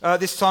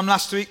This time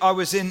last week, I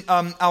was in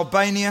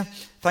Albania.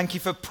 Thank you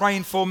for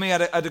praying for me.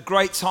 I had a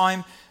great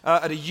time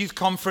at a youth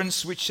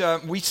conference, which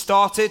we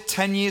started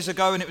 10 years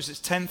ago, and it was its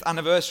 10th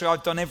anniversary.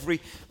 I've done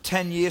every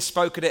 10 years,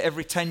 spoke at it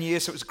every 10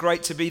 years, so it was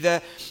great to be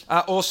there.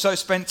 Also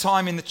spent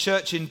time in the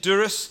church in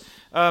Durrës,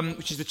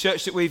 which is the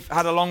church that we've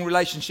had a long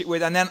relationship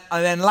with. And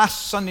then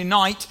last Sunday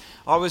night,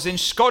 I was in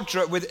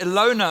Shkodra with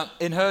Ilona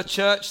in her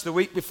church. The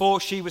week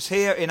before, she was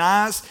here in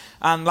ours,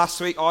 and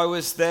last week I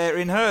was there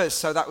in hers.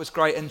 So that was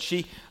great. And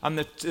she and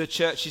the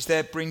churches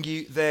there bring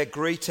you their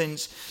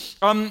greetings.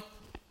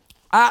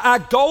 Our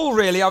goal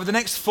really over the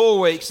next 4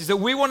 weeks is that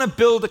we want to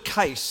build a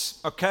case,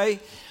 okay?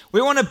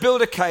 We want to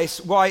build a case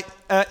why,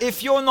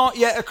 if you're not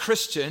yet a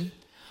Christian,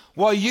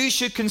 why you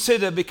should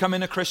consider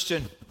becoming a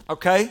Christian,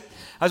 okay?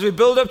 As we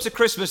build up to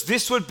Christmas,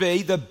 this would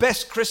be the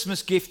best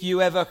Christmas gift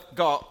you ever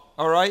got,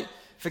 all right?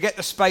 Forget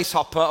the space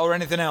hopper or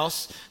anything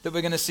else that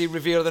we're going to see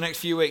revealed the next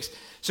few weeks.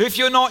 So if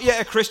you're not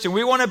yet a Christian,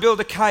 we want to build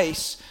a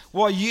case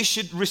why you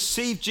should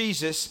receive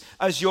Jesus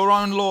as your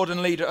own Lord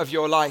and leader of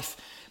your life.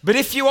 But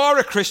if you are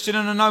a Christian,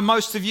 and I know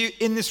most of you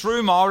in this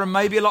room are, and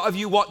maybe a lot of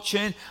you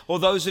watching, or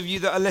those of you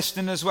that are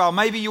listening as well,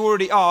 maybe you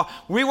already are,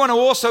 we want to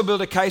also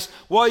build a case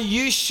why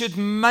you should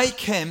make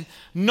him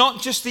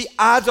not just the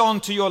add-on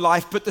to your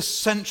life, but the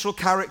central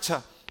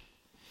character.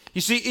 You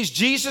see, is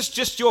Jesus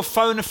just your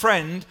phone a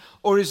friend,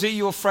 or is he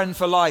your friend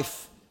for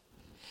life?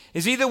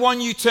 Is he the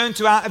one you turn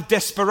to out of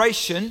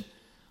desperation,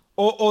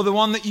 or the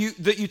one that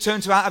you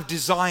turn to out of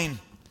design?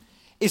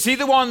 Is he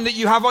the one that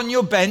you have on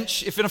your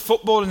bench, if in a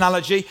football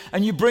analogy,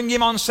 and you bring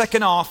him on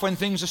second half when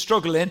things are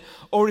struggling?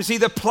 Or is he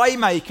the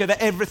playmaker that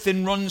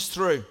everything runs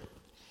through?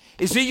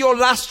 Is he your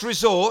last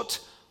resort,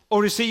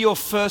 or is he your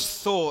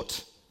first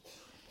thought?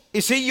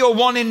 Is he your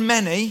one in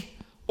many,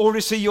 or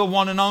is he your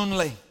one and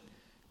only?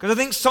 Because I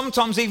think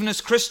sometimes even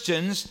as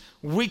Christians,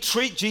 we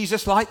treat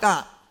Jesus like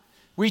that.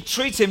 We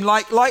treat him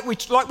like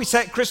we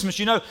say at Christmas,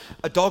 you know,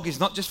 a dog is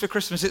not just for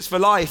Christmas, it's for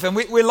life. And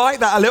we're like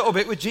that a little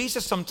bit with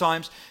Jesus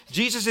sometimes.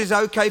 Jesus is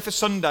okay for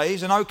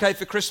Sundays and okay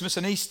for Christmas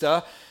and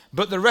Easter,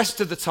 but the rest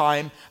of the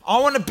time,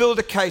 I want to build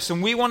a case,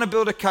 and we want to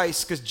build a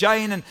case, because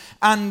Jane and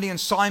Andy and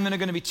Simon are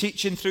going to be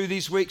teaching through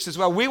these weeks as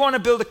well. We want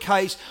to build a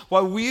case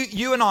why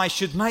you and I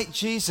should make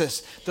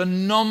Jesus the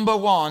number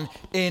one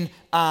in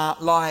our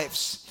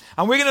lives.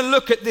 And we're going to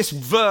look at this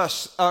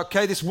verse,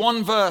 okay, this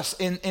one verse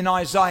in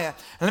Isaiah.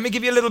 And let me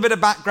give you a little bit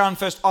of background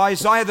first.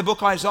 Isaiah, the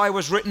book Isaiah,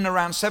 was written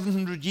around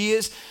 700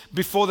 years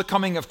before the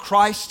coming of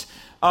Christ.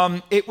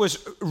 It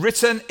was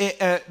written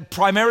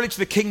primarily to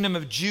the kingdom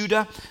of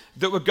Judah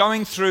that were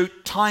going through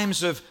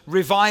times of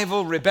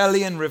revival,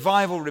 rebellion.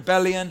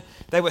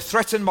 They were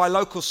threatened by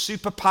local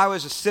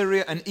superpowers,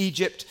 Assyria and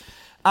Egypt.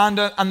 And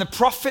the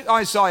prophet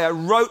Isaiah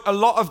wrote a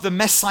lot of the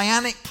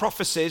messianic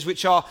prophecies,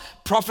 which are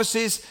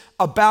prophecies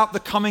about the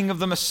coming of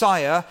the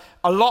Messiah.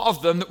 A lot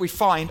of them that we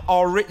find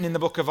are written in the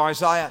book of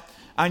Isaiah.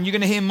 And you're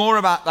going to hear more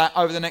about that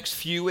over the next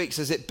few weeks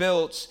as it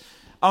builds.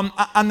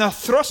 And the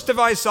thrust of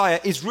Isaiah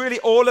is really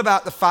all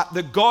about the fact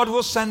that God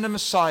will send a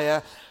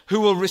Messiah who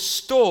will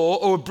restore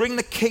or bring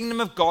the kingdom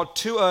of God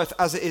to earth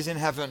as it is in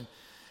heaven.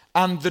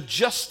 And the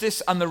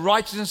justice and the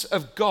righteousness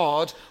of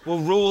God will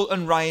rule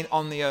and reign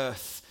on the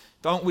earth.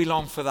 Don't we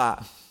long for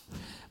that?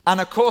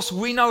 And of course,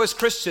 we know as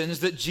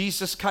Christians that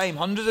Jesus came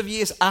hundreds of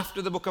years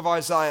after the book of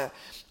Isaiah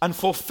and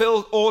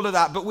fulfilled all of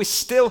that. But we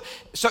still,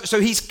 so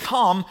he's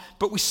come,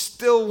 but we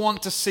still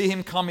want to see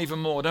him come even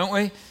more, don't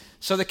we?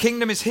 So the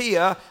kingdom is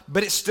here,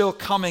 but it's still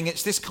coming.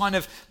 It's this kind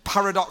of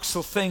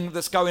paradoxical thing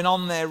that's going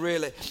on there,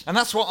 really. And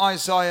that's what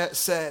Isaiah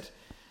said.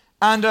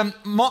 And I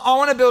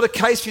want to build a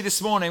case for you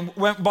this morning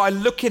by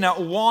looking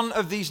at one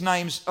of these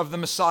names of the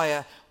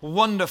Messiah,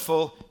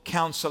 Wonderful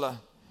Counselor.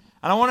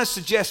 And I want to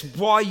suggest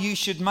why you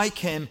should make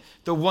him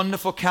the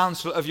wonderful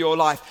counselor of your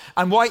life.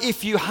 And why,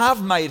 if you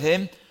have made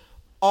him,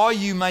 are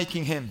you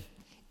making him?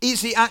 Is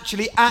he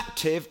actually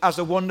active as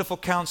a wonderful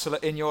counselor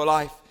in your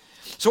life?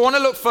 So I want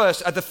to look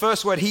first at the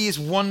first word. He is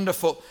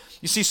wonderful.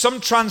 You see,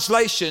 some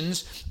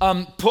translations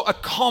put a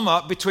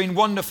comma between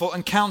wonderful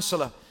and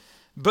counselor.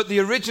 But the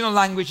original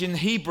language in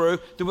Hebrew,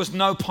 there was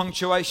no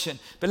punctuation.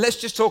 But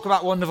let's just talk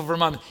about wonderful for a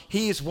moment.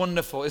 He is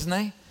wonderful, isn't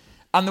he?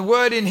 And the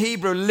word in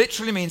Hebrew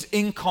literally means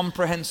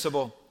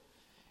incomprehensible.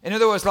 In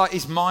other words, like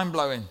he's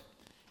mind-blowing.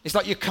 It's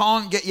like you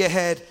can't get your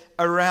head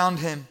around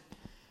him.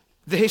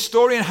 The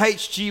historian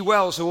H.G.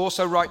 Wells, who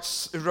also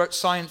wrote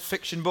science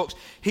fiction books,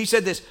 he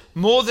said this: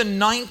 more than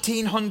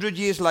 1900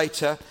 years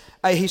later,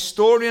 a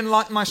historian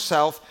like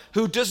myself,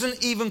 who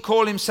doesn't even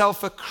call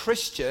himself a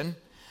Christian,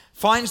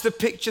 finds the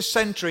picture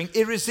centering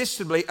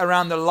irresistibly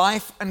around the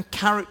life and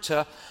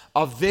character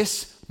of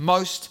this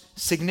most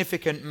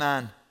significant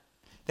man.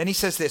 Then he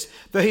says this: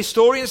 the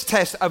historian's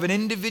test of an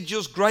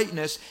individual's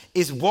greatness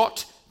is,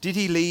 what did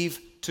he leave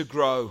to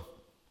grow?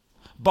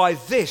 By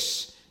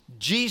this,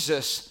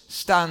 Jesus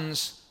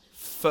stands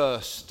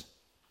first.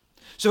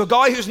 So a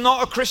guy who's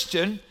not a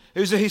Christian,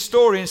 who's a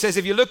historian, says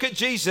if you look at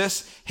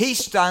Jesus, he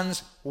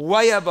stands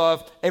way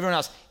above everyone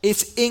else.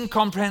 It's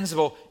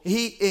incomprehensible.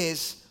 He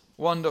is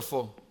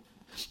wonderful.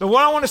 But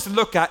what I want us to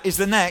look at is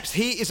the next.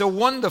 He is a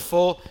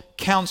wonderful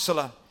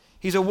counselor.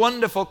 He's a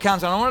wonderful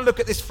counselor. And I want to look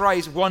at this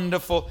phrase,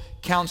 wonderful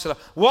counselor.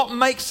 What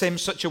makes him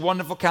such a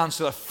wonderful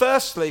counselor?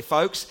 Firstly,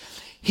 folks,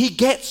 he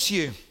gets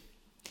you.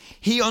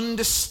 He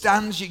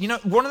understands you. You know,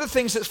 one of the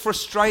things that's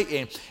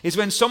frustrating is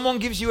when someone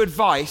gives you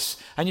advice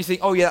and you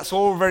think, oh yeah, that's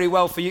all very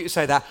well for you to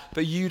say that,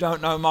 but you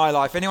don't know my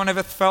life. Anyone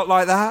ever felt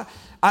like that?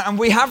 And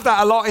we have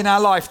that a lot in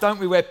our life, don't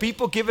we? Where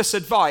people give us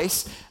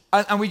advice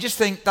and we just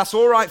think, that's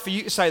all right for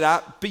you to say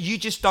that, but you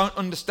just don't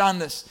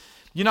understand this.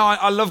 You know,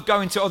 I love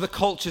going to other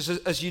cultures,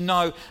 as you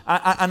know,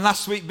 and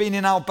last week being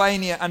in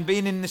Albania and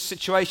being in this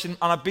situation,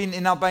 and I've been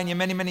in Albania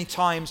many, many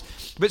times,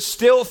 but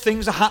still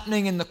things are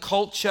happening in the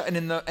culture and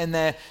in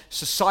their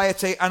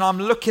society, and I'm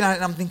looking at it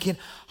and I'm thinking,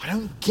 I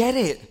don't get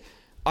it.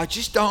 I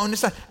just don't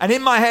understand. And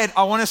in my head,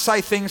 I want to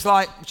say things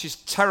like, which is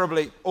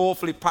terribly,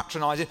 awfully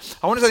patronizing,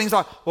 I want to say things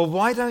like, well,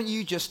 why don't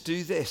you just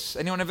do this?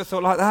 Anyone ever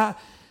thought like that?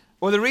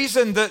 Well, the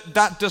reason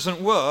that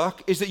doesn't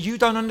work is that you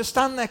don't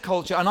understand their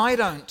culture, and I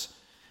don't.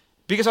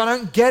 Because I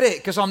don't get it,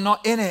 because I'm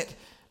not in it.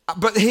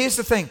 But here's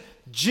the thing.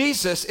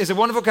 Jesus is a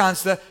wonderful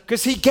counselor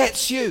because he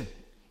gets you.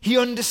 He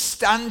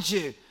understands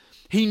you.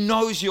 He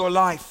knows your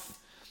life.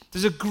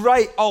 There's a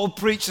great old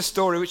preacher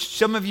story, which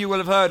some of you will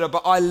have heard of,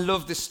 but I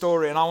love this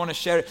story and I want to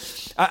share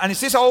it. And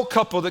it's this old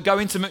couple that go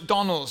into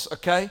McDonald's,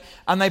 okay?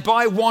 And they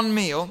buy one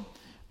meal,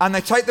 and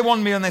they take the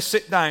one meal and they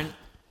sit down,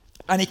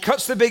 and he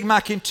cuts the Big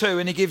Mac in two,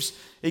 and he gives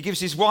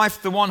his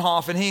wife the one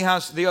half and he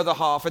has the other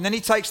half. And then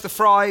he takes the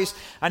fries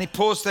and he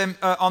pours them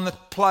on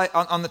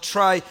the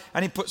tray,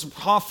 and he puts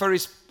half for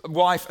his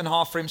wife and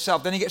half for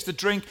himself. Then he gets the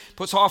drink,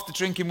 puts half the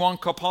drink in one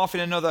cup, half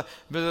in another.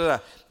 Blah, blah, blah.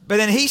 But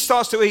then he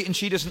starts to eat and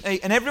she doesn't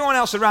eat. And everyone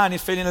else around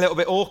is feeling a little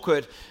bit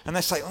awkward. And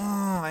they say,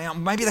 oh,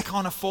 maybe they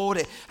can't afford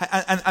it.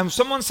 And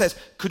someone says,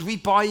 could we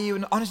buy you?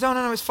 And I say,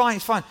 no, it's fine.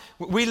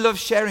 We love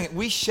sharing it.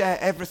 We share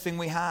everything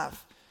we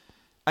have.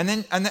 And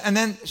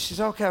then she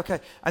says, okay.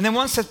 And then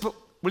one says, but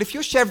well, if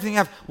you share everything you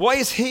have, why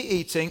is he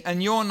eating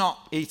and you're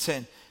not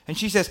eating? And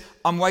she says,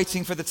 I'm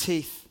waiting for the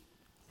teeth.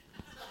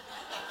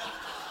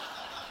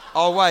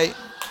 I'll wait.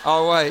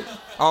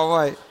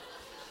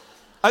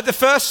 At the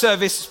first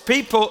service,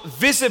 people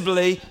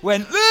visibly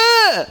went,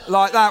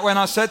 like that when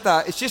I said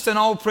that. It's just an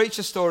old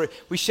preacher story.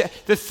 We share.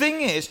 The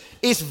thing is,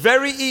 it's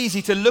very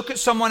easy to look at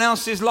someone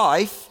else's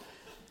life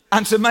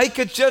and to make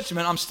a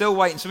judgment. I'm still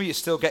waiting. Some of you are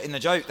still getting the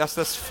joke.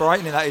 That's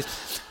frightening, that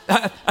is.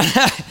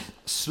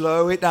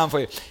 Slow it down for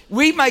you.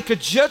 We make a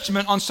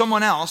judgment on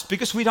someone else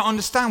because we don't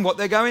understand what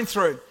they're going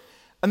through.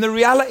 And the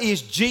reality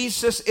is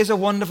Jesus is a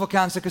wonderful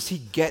counselor because he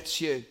gets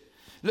you.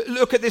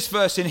 Look at this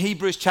verse in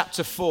Hebrews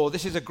chapter 4.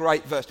 This is a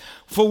great verse.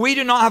 For we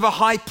do not have a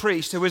high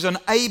priest who is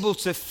unable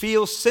to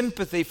feel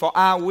sympathy for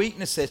our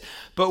weaknesses,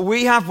 but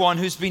we have one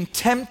who's been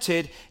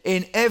tempted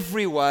in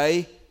every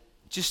way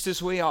just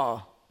as we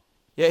are.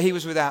 Yet he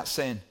was without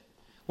sin.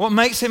 What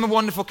makes him a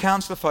wonderful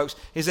counselor, folks,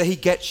 is that he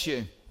gets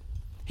you.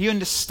 He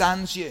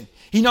understands you.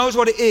 He knows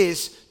what it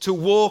is to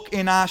walk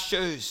in our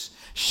shoes.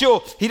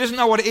 Sure, he doesn't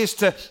know what it is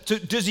to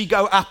does he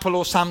go Apple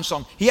or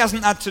Samsung? He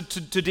hasn't had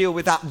to deal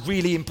with that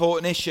really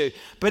important issue.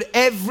 But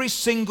every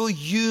single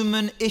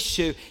human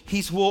issue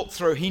he's walked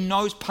through, he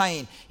knows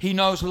pain, he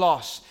knows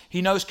loss,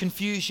 he knows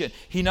confusion,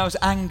 he knows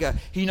anger,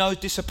 he knows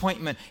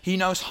disappointment, he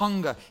knows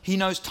hunger, he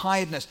knows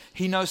tiredness,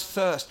 he knows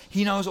thirst,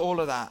 he knows all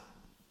of that.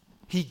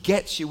 He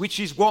gets you, which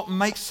is what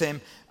makes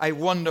him a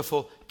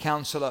wonderful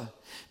counselor.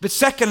 But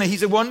secondly,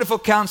 he's a wonderful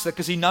counselor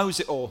because he knows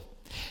it all.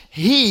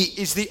 He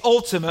is the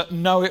ultimate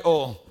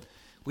know-it-all.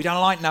 We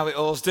don't like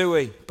know-it-alls, do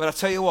we? But I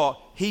tell you what,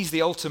 he's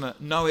the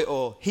ultimate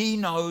know-it-all. He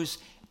knows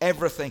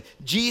everything.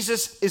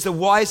 Jesus is the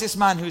wisest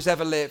man who's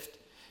ever lived.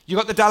 You've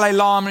got the Dalai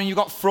Lama, and you've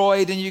got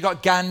Freud, and you've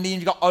got Gandhi,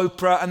 and you've got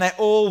Oprah, and they're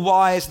all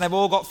wise, and they've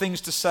all got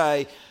things to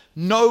say.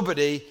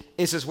 Nobody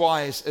is as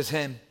wise as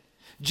him.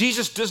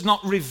 Jesus does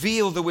not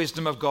reveal the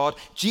wisdom of God.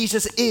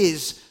 Jesus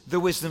is the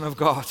wisdom of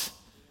God.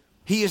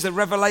 He is the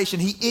revelation.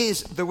 He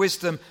is the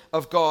wisdom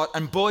of God.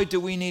 And boy, do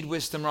we need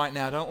wisdom right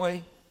now, don't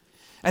we?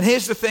 And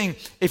here's the thing.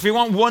 If we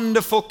want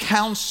wonderful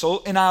counsel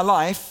in our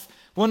life,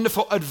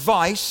 wonderful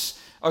advice,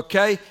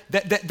 okay,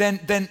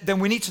 then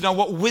we need to know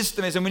what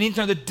wisdom is. And we need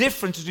to know the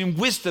difference between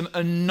wisdom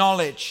and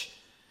knowledge.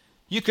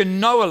 You can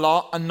know a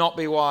lot and not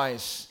be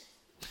wise.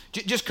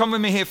 Just come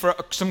with me here for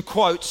some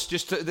quotes,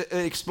 just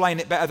to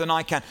explain it better than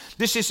I can.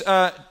 This is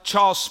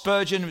Charles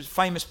Spurgeon, a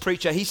famous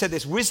preacher. He said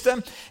this: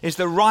 wisdom is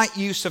the right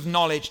use of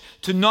knowledge.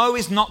 To know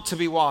is not to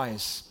be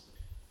wise.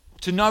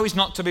 To know is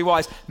not to be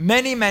wise.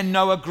 Many men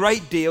know a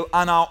great deal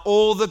and are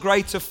all the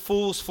greater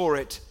fools for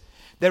it.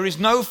 There is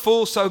no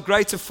fool so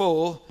great a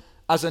fool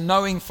as a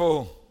knowing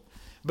fool.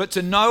 But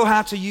to know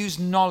how to use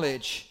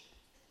knowledge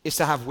is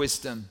to have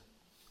wisdom.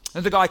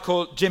 Another guy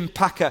called Jim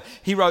Packer,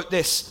 he wrote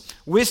this: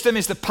 wisdom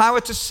is the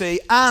power to see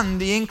and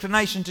the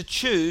inclination to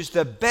choose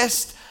the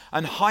best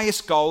and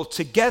highest goal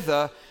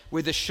together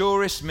with the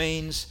surest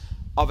means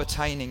of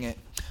attaining it.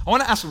 I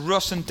want to ask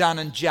Russ and Dan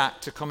and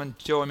Jack to come and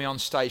join me on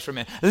stage for a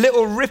minute. A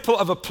little ripple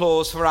of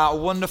applause for our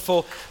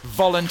wonderful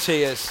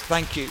volunteers.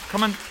 Thank you.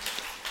 Come on,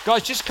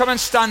 guys, just come and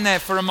stand there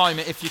for a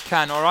moment if you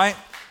can, all right?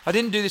 I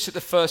didn't do this at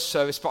the first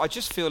service, but I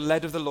just feel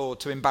led of the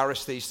Lord to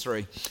embarrass these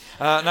three.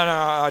 No,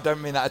 I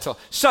don't mean that at all.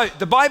 So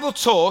the Bible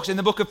talks in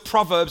the book of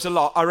Proverbs a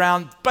lot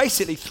around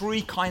basically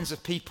three kinds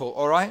of people,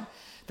 all right?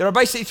 There are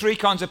basically three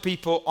kinds of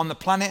people on the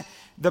planet.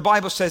 The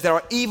Bible says there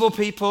are evil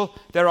people,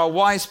 there are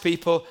wise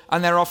people,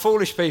 and there are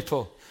foolish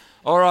people.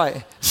 All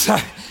right, so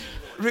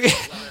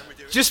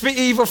just be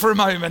evil for a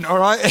moment, all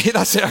right?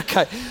 That's it,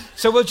 okay.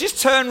 So we'll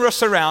just turn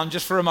Russ around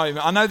just for a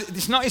moment. I know that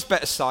it's not his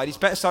better side. His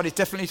better side is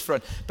definitely his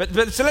front. But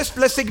so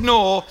let's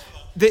ignore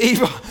the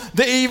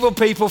evil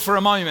people for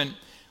a moment.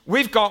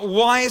 We've got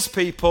wise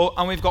people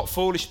and we've got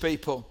foolish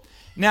people.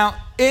 Now,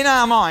 in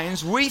our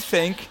minds, we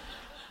think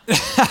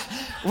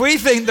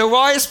the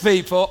wise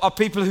people are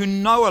people who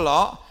know a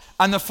lot,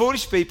 and the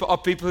foolish people are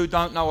people who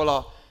don't know a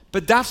lot.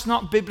 But that's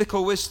not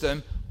biblical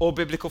wisdom or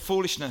biblical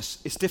foolishness.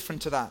 It's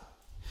different to that.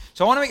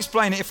 So I want to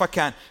explain it if I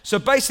can. So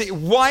basically,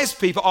 wise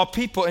people are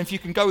people, and if you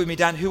can go with me,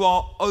 Dan, who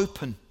are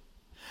open.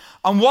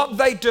 And what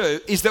they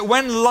do is that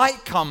when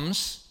light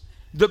comes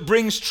that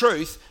brings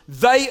truth,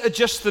 they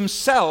adjust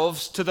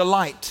themselves to the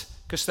light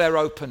because they're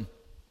open.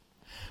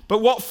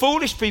 But what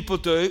foolish people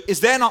do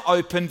is they're not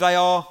open, they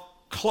are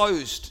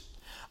closed.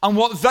 And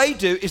what they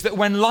do is that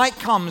when light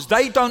comes,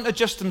 they don't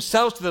adjust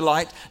themselves to the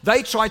light,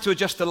 they try to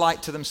adjust the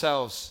light to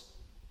themselves.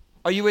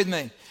 Are you with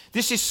me?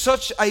 This is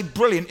such a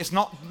brilliant, it's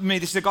not me,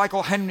 this is a guy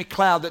called Henry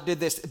Cloud that did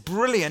this,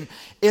 brilliant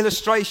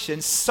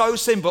illustration, so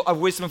simple, of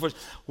wisdom and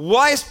foolishness.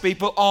 Wise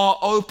people are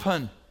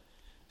open.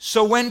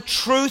 So when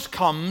truth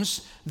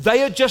comes,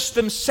 they adjust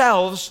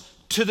themselves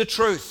to the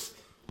truth.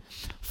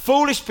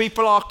 Foolish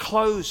people are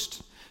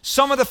closed.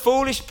 Some of the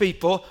foolish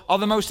people are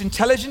the most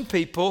intelligent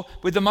people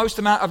with the most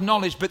amount of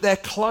knowledge, but they're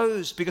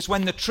closed because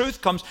when the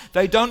truth comes,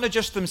 they don't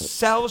adjust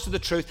themselves to the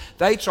truth.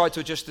 They try to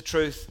adjust the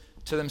truth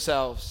to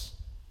themselves.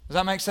 Does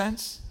that make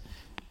sense?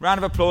 Round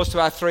of applause to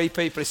our three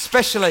people,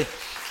 especially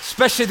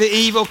the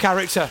evil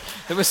character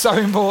that was so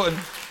important.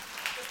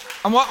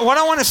 And what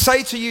I want to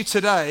say to you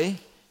today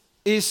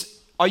is,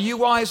 are you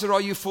wise or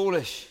are you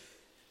foolish?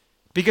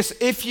 Because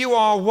if you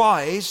are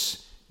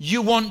wise,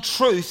 you want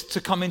truth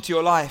to come into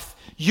your life.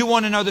 You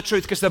want to know the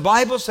truth because the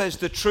Bible says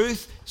the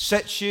truth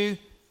sets you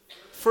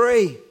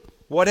free,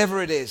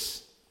 whatever it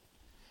is.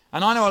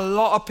 And I know a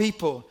lot of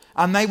people,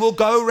 and they will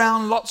go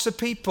around lots of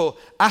people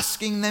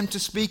asking them to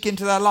speak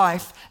into their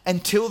life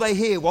until they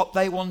hear what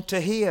they want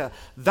to hear.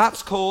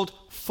 That's called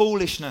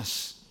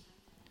foolishness.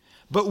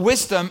 But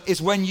wisdom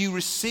is when you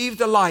receive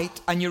the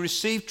light and you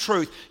receive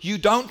truth. You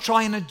don't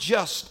try and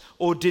adjust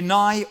or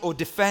deny or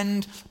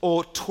defend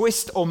or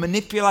twist or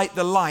manipulate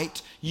the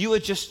light. You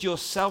adjust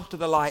yourself to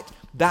the light.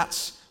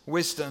 That's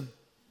wisdom.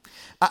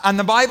 And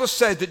the Bible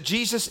said that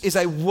Jesus is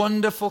a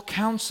wonderful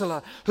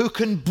counselor who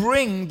can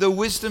bring the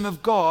wisdom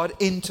of God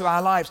into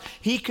our lives.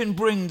 He can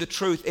bring the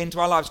truth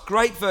into our lives.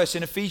 Great verse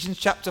in Ephesians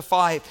chapter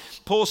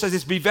 5. Paul says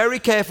this, be very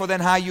careful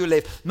then how you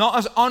live, not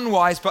as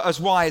unwise but as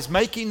wise,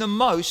 making the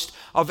most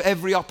of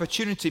every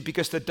opportunity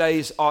because the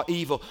days are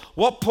evil.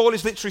 What Paul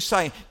is literally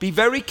saying, be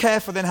very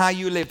careful then how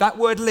you live. That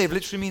word live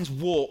literally means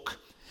walk.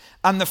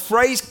 And the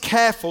phrase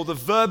careful, the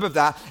verb of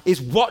that,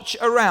 is watch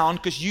around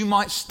because you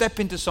might step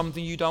into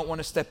something you don't want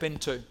to step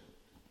into.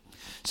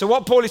 So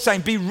what Paul is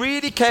saying, be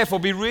really careful,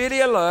 be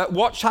really alert,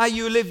 watch how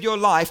you live your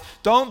life.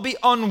 Don't be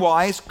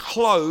unwise,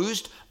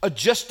 closed,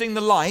 adjusting the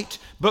light,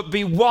 but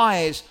be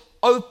wise,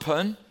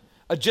 open,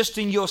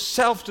 adjusting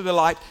yourself to the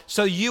light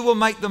so you will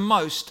make the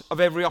most of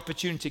every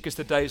opportunity because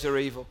the days are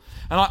evil.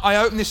 And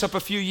I opened this up a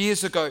few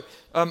years ago.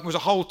 It was a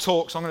whole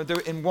talk, so I'm going to do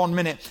it in 1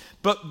 minute.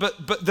 But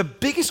the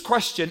biggest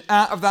question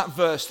out of that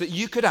verse that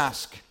you could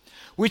ask,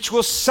 which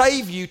will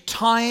save you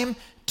time,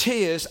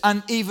 tears,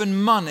 and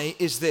even money,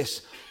 is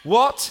this.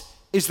 What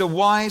is the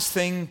wise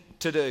thing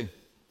to do?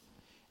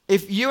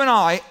 If you and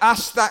I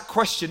asked that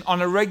question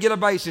on a regular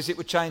basis, it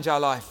would change our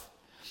life.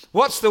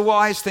 What's the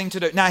wise thing to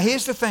do? Now,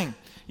 here's the thing.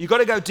 You've got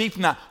to go deep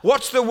in that.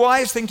 What's the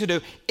wise thing to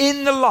do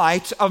in the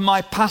light of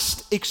my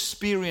past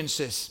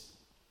experiences?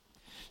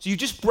 So you've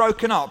just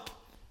broken up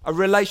a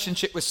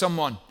relationship with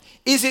someone.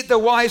 Is it the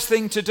wise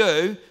thing to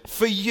do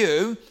for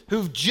you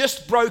who've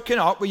just broken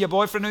up with your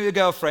boyfriend or your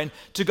girlfriend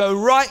to go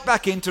right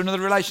back into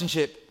another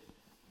relationship?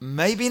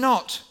 Maybe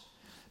not.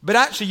 But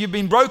actually you've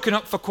been broken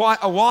up for quite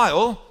a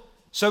while.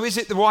 So is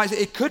it the wise?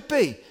 It could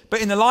be.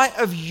 But in the light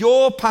of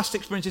your past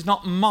experiences,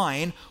 not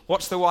mine,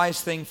 what's the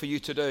wise thing for you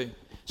to do?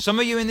 Some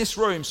of you in this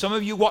room, some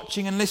of you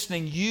watching and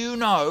listening, you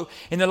know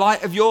in the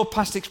light of your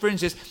past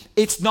experiences,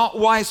 it's not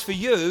wise for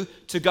you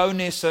to go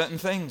near certain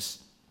things.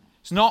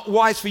 It's not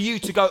wise for you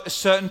to go to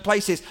certain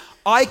places.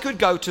 I could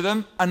go to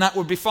them and that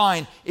would be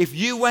fine. If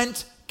you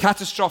went,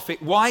 catastrophic.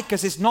 Why?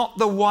 Because it's not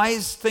the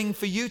wise thing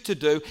for you to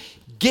do,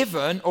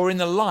 given or in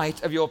the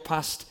light of your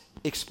past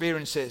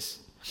experiences.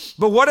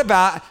 But what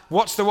about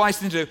what's the wise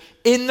thing to do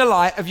in the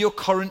light of your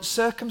current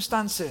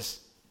circumstances?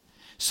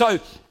 So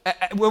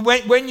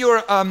When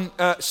you're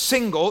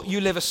single,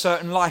 you live a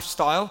certain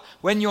lifestyle.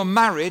 When you're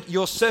married,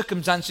 your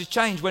circumstances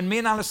change. When me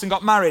and Alison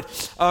got married,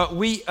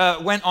 we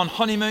went on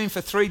honeymoon for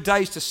 3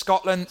 days to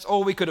Scotland. It's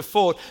all we could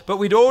afford. But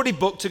we'd already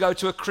booked to go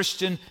to a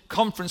Christian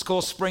conference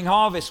called Spring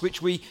Harvest,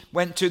 which we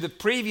went to the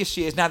previous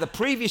years. Now, the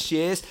previous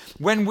years,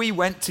 when we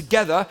went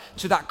together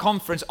to that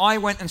conference, I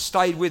went and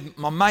stayed with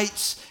my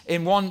mates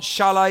in one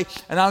chalet,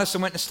 and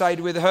Alison went and stayed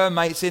with her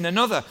mates in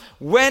another.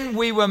 When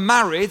we were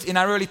married in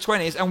our early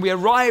 20s and we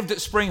arrived at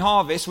Spring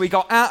Harvest, we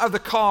got out of the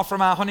car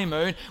from our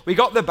honeymoon, we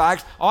got the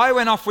bags, I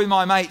went off with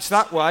my mates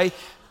that way.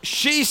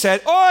 She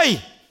said,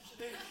 "Oi!"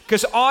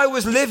 Because I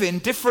was living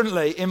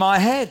differently in my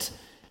head.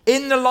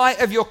 In the light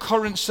of your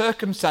current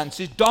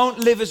circumstances, don't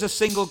live as a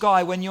single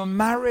guy when you're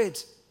married.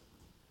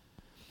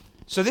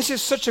 So this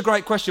is such a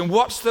great question.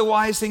 What's the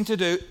wise thing to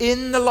do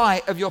in the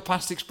light of your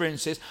past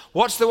experiences?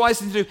 What's the wise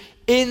thing to do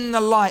in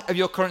the light of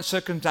your current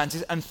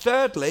circumstances? And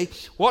thirdly,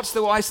 what's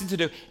the wise thing to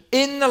do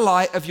in the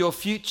light of your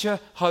future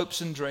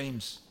hopes and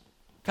dreams?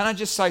 Can I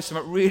just say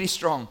something really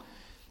strong?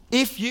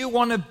 If you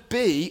want to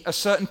be a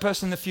certain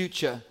person in the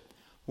future,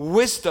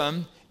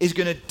 wisdom is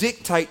going to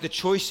dictate the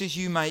choices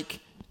you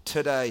make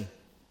today.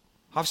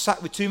 I've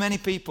sat with too many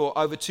people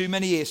over too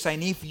many years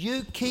saying, if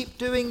you keep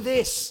doing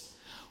this,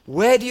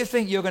 where do you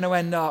think you're going to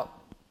end up?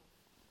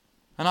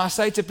 And I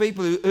say to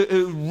people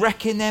who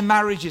wreck in their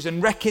marriages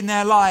and wreck in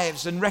their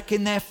lives and wreck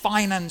in their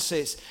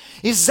finances,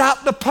 is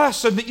that the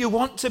person that you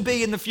want to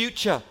be in the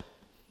future?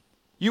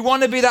 You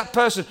want to be that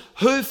person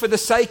who, for the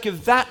sake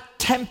of that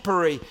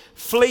temporary,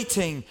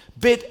 fleeting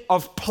bit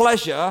of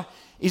pleasure,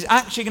 is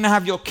actually going to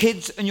have your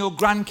kids and your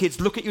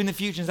grandkids look at you in the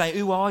future and say,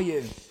 who are you?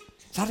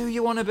 Is that who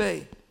you want to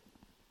be?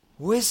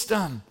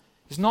 Wisdom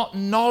is not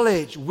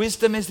knowledge.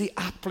 Wisdom is the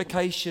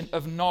application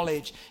of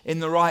knowledge in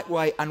the right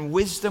way. And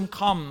wisdom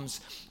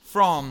comes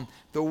from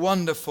the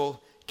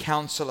wonderful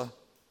counselor.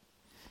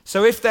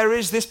 So if there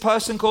is this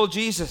person called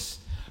Jesus,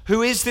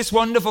 who is this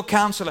wonderful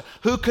counselor,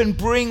 who can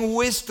bring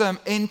wisdom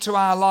into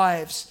our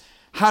lives,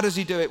 how does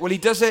he do it? Well, he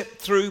does it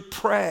through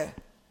prayer.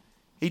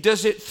 He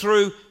does it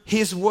through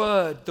his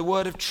word, the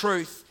word of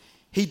truth.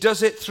 He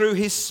does it through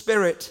his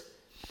spirit.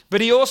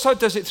 But he also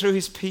does it through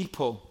his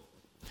people.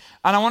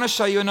 And I want to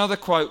show you another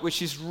quote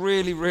which is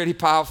really, really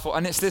powerful.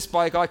 And it's this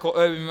by a guy called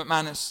Erwin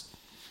McManus.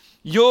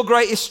 Your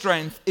greatest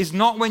strength is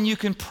not when you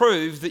can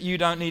prove that you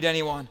don't need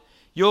anyone.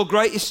 Your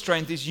greatest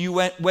strength is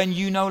when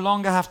you no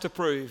longer have to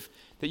prove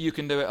that you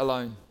can do it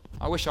alone.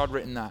 I wish I'd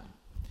written that.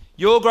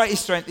 Your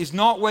greatest strength is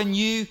not when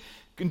you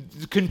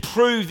can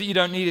prove that you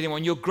don't need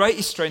anyone. Your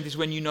greatest strength is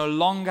when you no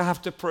longer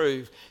have to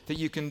prove that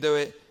you can do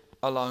it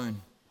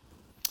alone.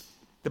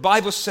 The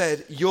Bible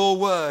said, your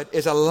word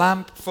is a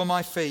lamp for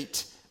my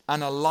feet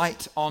and a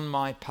light on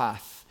my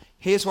path.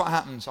 Here's what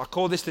happens. I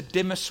call this the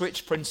dimmer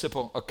switch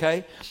principle,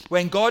 okay?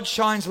 When God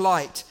shines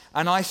light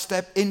and I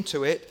step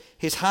into it,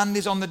 his hand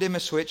is on the dimmer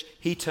switch,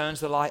 he turns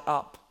the light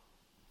up.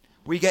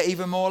 We get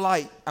even more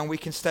light and we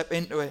can step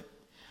into it.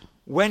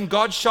 When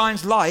God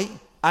shines light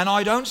and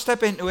I don't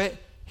step into it,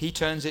 he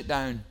turns it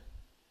down.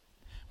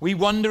 We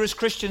wonder as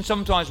Christians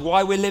sometimes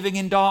why we're living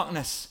in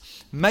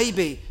darkness.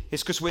 Maybe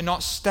it's because we're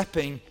not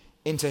stepping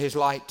into his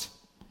light.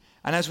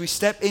 And as we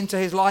step into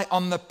his light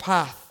on the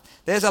path,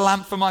 there's a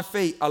lamp for my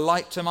feet, a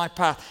light to my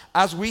path.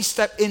 As we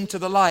step into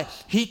the light,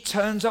 he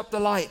turns up the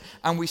light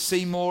and we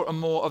see more and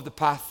more of the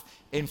path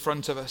in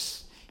front of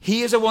us.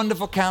 He is a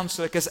wonderful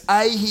counselor because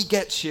A, he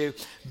gets you.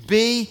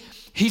 B,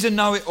 he's a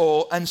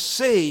know-it-all. And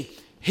C,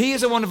 he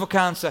is a wonderful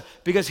counselor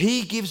because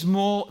he gives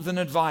more than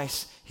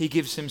advice. He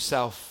gives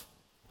himself.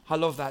 I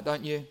love that,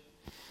 don't you?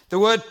 The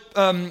word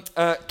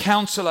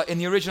counselor in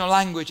the original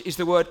language is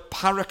the word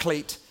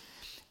paraclete.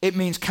 It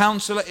means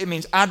counselor, it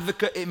means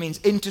advocate, it means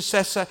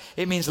intercessor,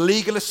 it means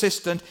legal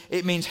assistant,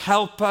 it means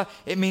helper,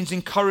 it means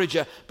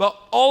encourager. But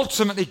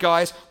ultimately,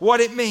 guys,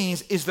 what it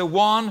means is the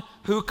one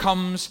who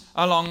comes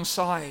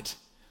alongside.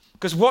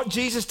 Because what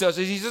Jesus does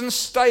is he doesn't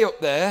stay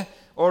up there,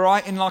 all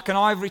right, in like an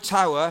ivory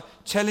tower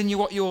telling you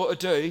what you ought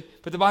to do,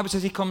 but the Bible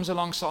says he comes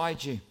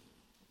alongside you.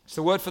 It's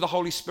the word for the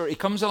Holy Spirit. He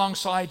comes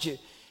alongside you.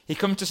 He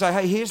comes to say,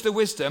 hey, here's the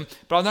wisdom,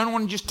 but I don't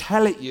want to just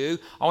tell it you.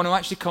 I want to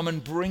actually come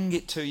and bring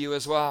it to you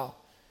as well.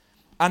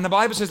 And the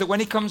Bible says that when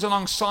he comes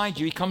alongside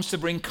you, he comes to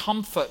bring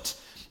comfort.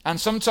 And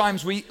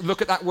sometimes we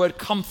look at that word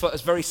comfort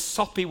as a very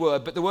soppy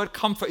word, but the word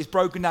comfort is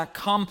broken down.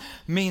 Come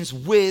means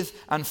with,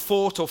 and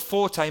fort or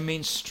forte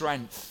means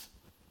strength.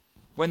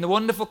 When the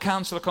wonderful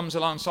counselor comes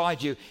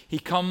alongside you, he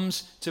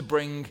comes to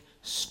bring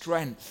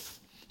strength.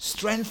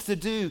 Strength to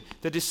do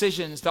the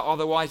decisions that are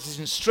the wise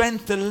decisions.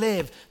 Strength to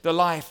live the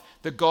life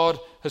that God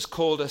has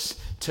called us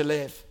to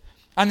live.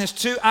 And there's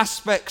two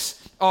aspects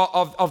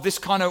of this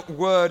kind of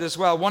word as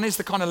well. One is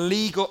the kind of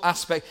legal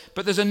aspect,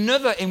 but there's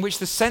another in which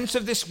the sense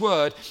of this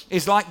word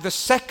is like the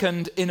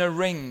second in a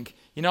ring,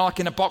 you know, like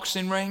in a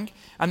boxing ring.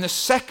 And the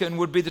second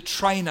would be the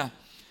trainer,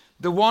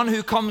 the one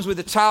who comes with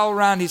a towel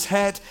around his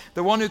head,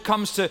 the one who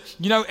comes to,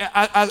 you know,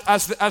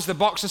 as the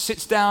boxer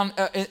sits down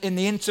in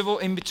the interval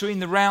in between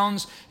the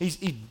rounds, he's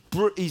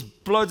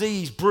bloody,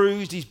 he's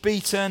bruised, he's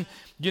beaten.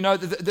 You know,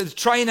 the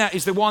trainer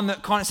is the one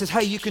that kind of says,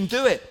 hey, you can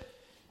do it.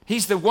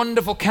 He's the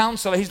wonderful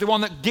counselor. He's the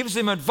one that gives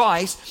him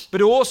advice,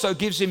 but also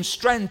gives him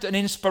strength and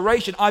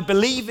inspiration. I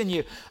believe in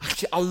you.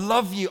 Actually, I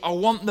love you. I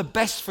want the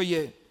best for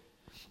you.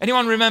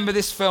 Anyone remember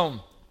this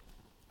film?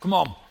 Come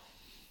on.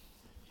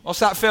 What's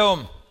that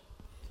film?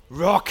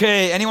 Rocky.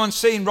 Anyone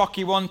seen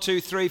Rocky 1,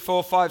 2, 3,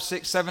 4, 5,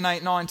 6, 7,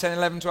 8, 9, 10,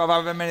 11, 12,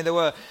 however many there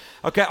were?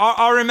 Okay,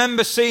 I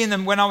remember seeing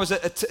them when I was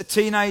a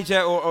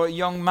teenager or a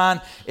young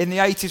man in the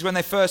 80s when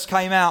they first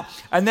came out.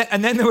 And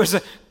then there was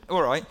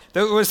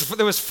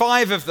there was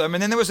 5 of them,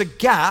 and then there was a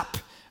gap,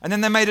 and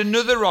then they made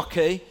another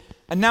Rocky,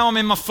 and now I'm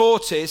in my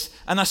 40s,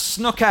 and I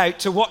snuck out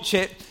to watch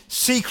it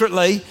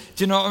secretly.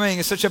 Do you know what I mean?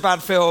 It's such a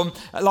bad film,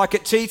 like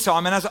at tea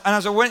time. And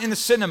as I went in the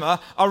cinema,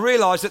 I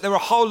realised that there were a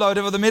whole load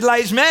of other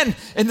middle-aged men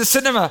in the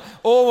cinema,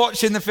 all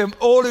watching the film,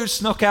 all who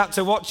snuck out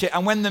to watch it.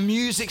 And when the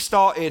music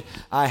started,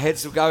 our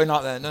heads were going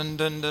like that. Dun,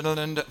 dun, dun, dun,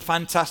 dun, dun.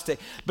 Fantastic.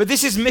 But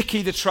this is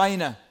Mickey the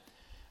trainer.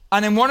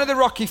 And in one of the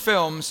Rocky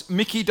films,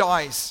 Mickey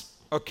dies.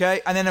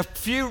 Okay, and then a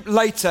few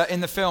later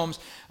in the films,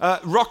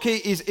 Rocky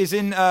is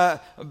in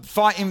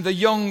fighting the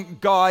young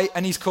guy,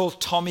 and he's called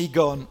Tommy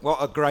Gunn. What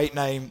a great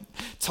name,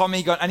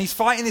 Tommy Gunn. And he's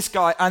fighting this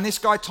guy, and this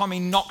guy, Tommy,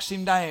 knocks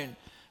him down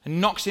and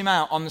knocks him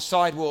out on the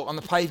sidewalk, on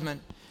the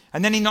pavement.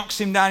 And then he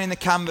knocks him down in the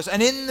canvas.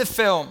 And in the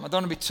film, I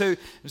don't want to be too,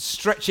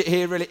 stretch it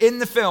here really, in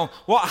the film,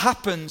 what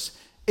happens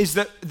is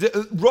that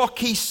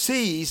Rocky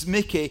sees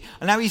Mickey,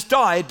 and now he's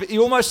died, but he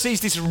almost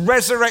sees this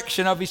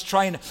resurrection of his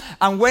trainer.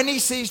 And when he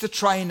sees the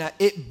trainer,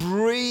 it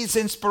breathes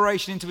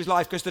inspiration into his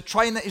life, because the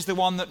trainer is the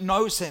one that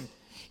knows him.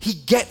 He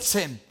gets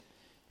him.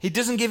 He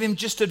doesn't give him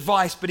just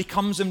advice, but he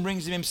comes and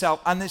brings him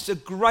himself. And there's a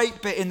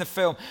great bit in the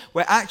film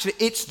where actually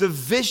it's the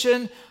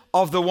vision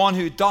of the one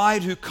who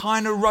died, who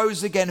kind of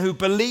rose again, who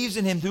believes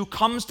in him, who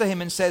comes to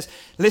him and says,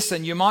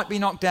 listen, you might be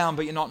knocked down,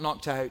 but you're not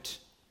knocked out.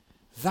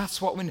 That's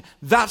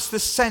the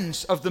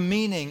sense of the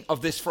meaning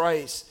of this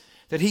phrase,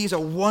 that he's a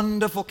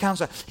wonderful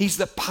counselor. He's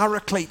the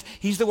paraclete.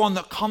 He's the one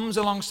that comes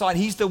alongside.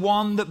 He's the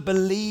one that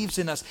believes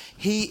in us.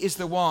 He is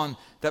the one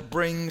that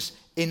brings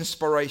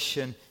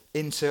inspiration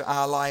into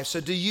our lives. So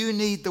do you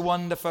need the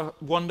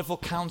wonderful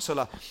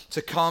counselor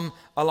to come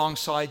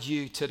alongside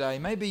you today?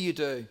 Maybe you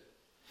do.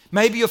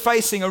 Maybe you're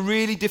facing a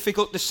really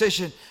difficult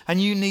decision and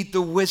you need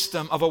the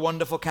wisdom of a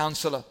wonderful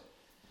counselor.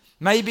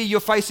 Maybe you're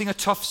facing a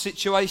tough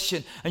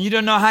situation and you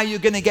don't know how you're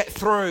going to get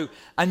through,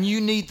 and you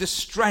need the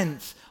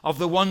strength of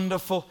the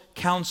wonderful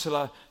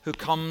counselor who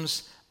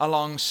comes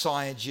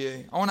alongside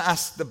you. I want to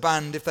ask the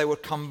band if they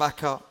would come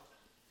back up.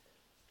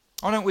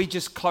 Why don't we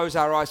just close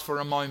our eyes for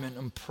a moment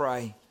and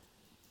pray?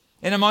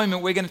 In a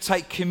moment, we're going to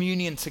take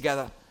communion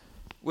together,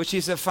 which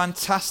is a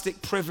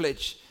fantastic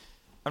privilege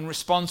and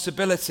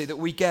responsibility that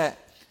we get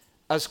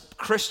as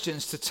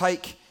Christians, to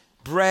take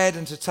bread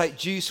and to take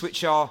juice,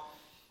 which are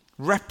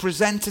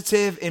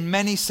representative in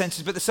many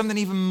senses, but there's something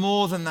even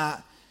more than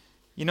that.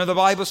 You know, the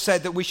Bible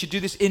said that we should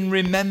do this in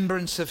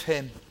remembrance of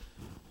him.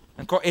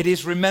 And it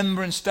is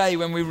Remembrance Day,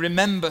 when we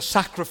remember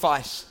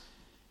sacrifice.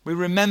 We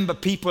remember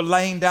people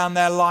laying down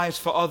their lives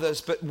for others.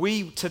 But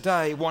we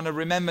today want to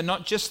remember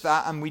not just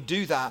that, and we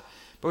do that,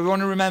 but we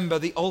want to remember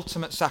the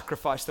ultimate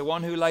sacrifice, the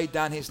one who laid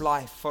down his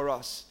life for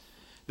us.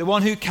 The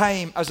one who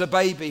came as a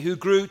baby, who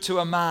grew to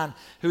a man,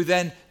 who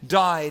then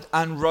died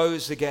and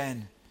rose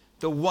again.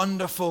 The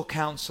wonderful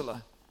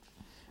counselor.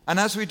 And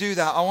as we do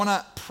that, I want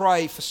to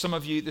pray for some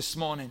of you this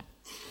morning.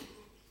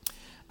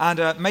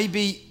 And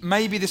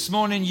maybe this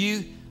morning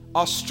you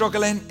are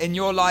struggling in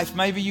your life.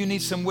 Maybe you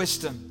need some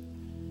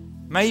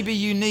wisdom. Maybe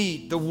you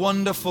need the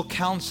wonderful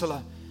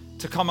counselor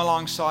to come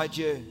alongside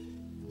you.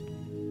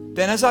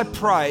 Then as I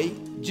pray,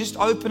 just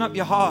open up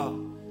your heart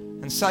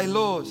and say,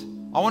 Lord,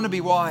 I want to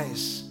be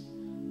wise.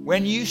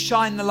 When you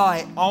shine the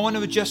light, I want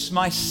to adjust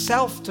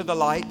myself to the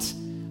light.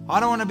 I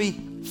don't want to be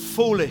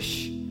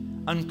foolish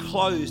and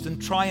closed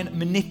and try and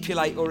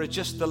manipulate or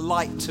adjust the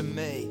light to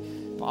me,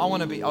 but I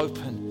want to be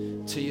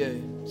open to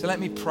you. So let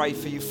me pray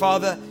for you.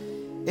 Father,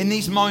 in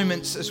these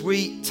moments as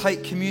we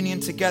take communion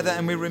together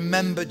and we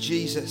remember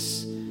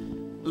Jesus,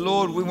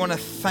 Lord, we want to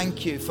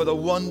thank you for the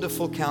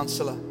wonderful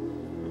counselor.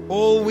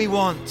 All we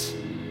want,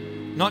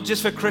 not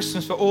just for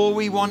Christmas, but all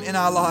we want in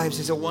our lives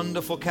is a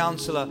wonderful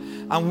counselor,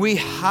 and we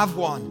have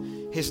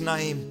one. His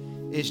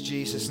name is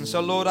Jesus. And so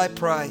Lord, I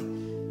pray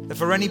that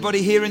for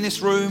anybody here in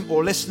this room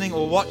or listening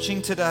or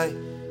watching today,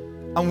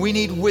 and we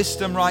need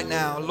wisdom right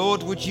now,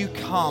 Lord, would you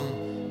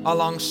come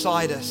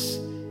alongside us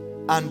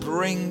and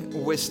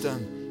bring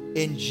wisdom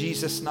in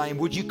Jesus' name?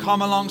 Would you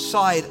come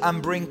alongside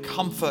and bring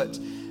comfort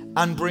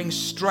and bring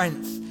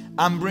strength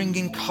and bring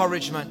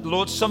encouragement?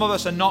 Lord, some of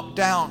us are knocked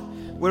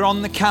down. We're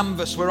on the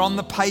canvas, we're on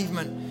the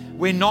pavement,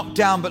 we're knocked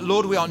down, but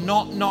Lord, we are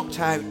not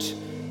knocked out.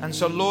 And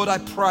so Lord, I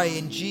pray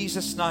in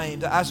Jesus' name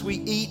that as we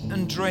eat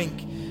and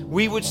drink,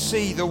 we would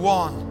see the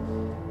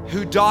one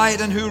who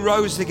died and who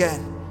rose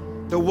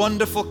again, the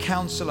wonderful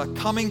counselor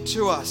coming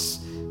to us,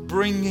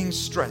 bringing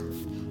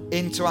strength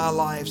into our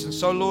lives. And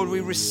so Lord, we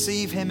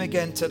receive him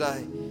again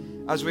today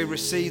as we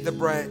receive the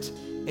bread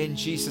in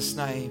Jesus'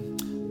 name.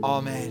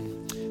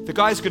 Amen. the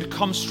guys could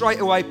come straight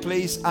away,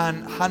 please,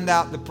 and hand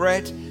out the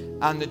bread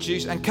and the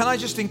juice. And can I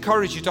just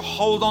encourage you to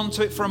hold on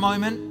to it for a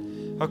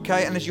moment?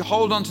 Okay, and as you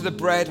hold on to the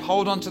bread,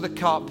 hold on to the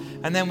cup,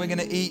 and then we're going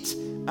to eat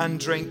and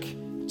drink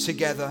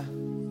together.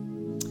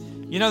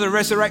 You know, the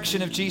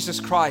resurrection of Jesus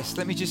Christ,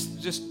 let me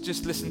just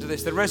listen to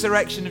this. The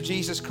resurrection of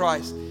Jesus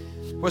Christ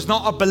was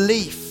not a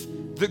belief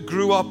that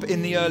grew up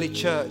in the early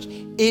church.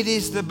 It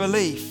is the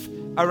belief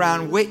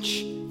around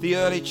which the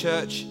early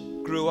church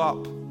grew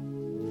up.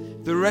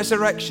 The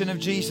resurrection of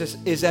Jesus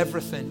is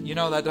everything. You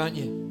know that, don't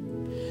you?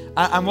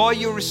 And while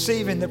you're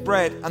receiving the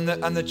bread and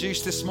the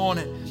juice this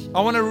morning,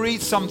 I want to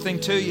read something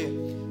to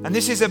you. And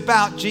this is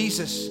about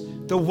Jesus,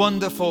 the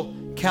wonderful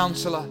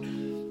Counselor.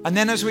 And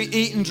then as we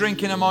eat and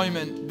drink in a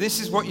moment, this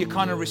is what you're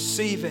kind of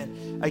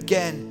receiving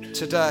again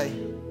today.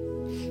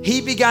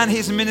 He began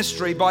his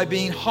ministry by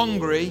being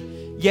hungry,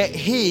 yet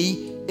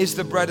he is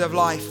the bread of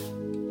life.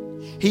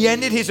 He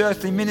ended his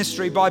earthly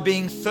ministry by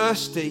being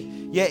thirsty,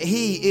 yet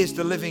he is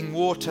the living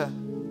water.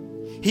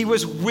 He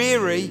was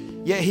weary,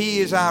 yet he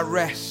is our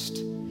rest.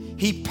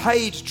 He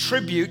paid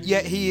tribute,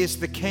 yet he is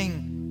the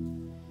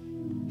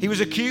King. He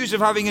was accused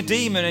of having a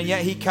demon, and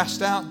yet he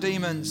cast out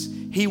demons.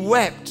 He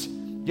wept,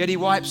 yet he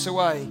wipes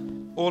away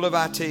all of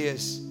our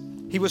tears.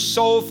 He was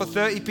sold for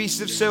 30 pieces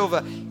of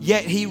silver,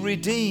 yet he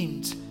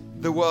redeemed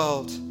the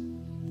world.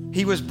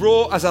 He was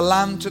brought as a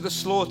lamb to the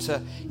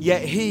slaughter,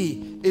 yet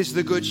he is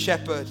the good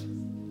shepherd.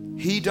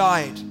 He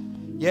died,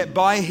 yet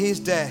by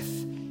his death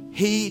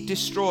he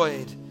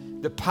destroyed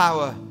the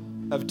power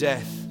of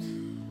death.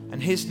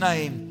 And his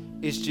name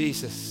is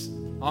Jesus.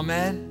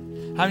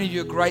 Amen. How many of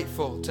you are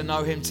grateful to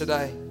know him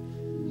today?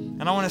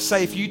 And I want to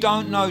say, if you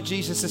don't know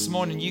Jesus this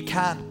morning, you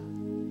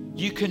can.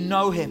 You can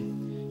know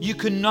him. You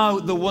can know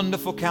the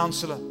wonderful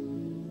Counselor.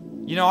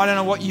 You know, I don't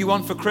know what you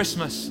want for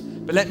Christmas,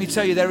 but let me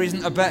tell you, there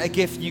isn't a better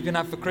gift you can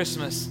have for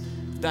Christmas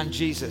than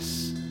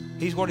Jesus.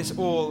 He's what it's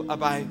all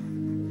about.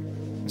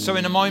 So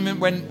in a moment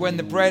when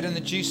the bread and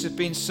the juice have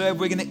been served,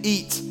 we're going to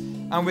eat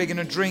and we're going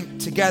to drink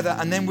together,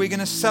 and then we're going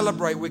to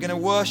celebrate. We're going to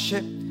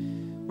worship.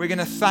 We're going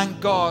to thank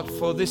God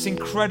for this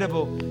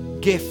incredible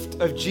gift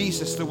of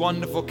Jesus, the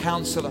wonderful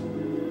Counselor.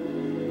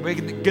 We're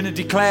going to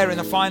declare in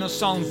the final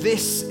song,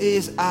 this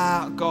is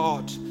our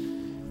God.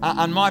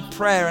 And my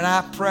prayer and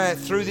our prayer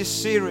through this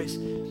series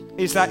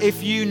is that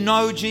if you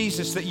know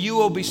Jesus, that you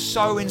will be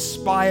so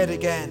inspired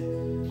again.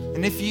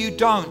 And if you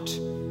don't,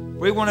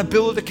 we want to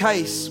build a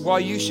case why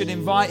you should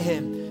invite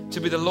him to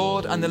be the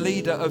Lord and the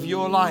leader of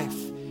your life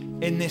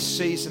in this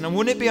season. And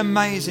wouldn't it be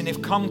amazing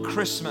if come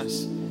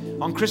Christmas,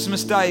 on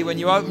Christmas Day, when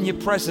you open your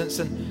presents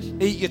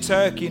and eat your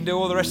turkey and do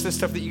all the rest of the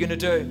stuff that you're going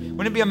to do,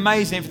 wouldn't it be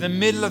amazing if in the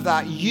middle of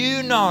that,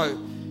 you know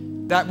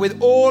that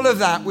with all of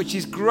that, which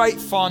is great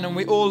fun and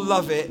we all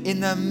love it,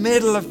 in the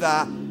middle of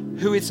that,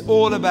 who it's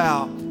all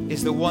about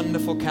is the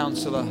wonderful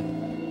Counselor,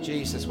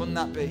 Jesus. Wouldn't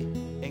that be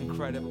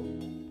incredible?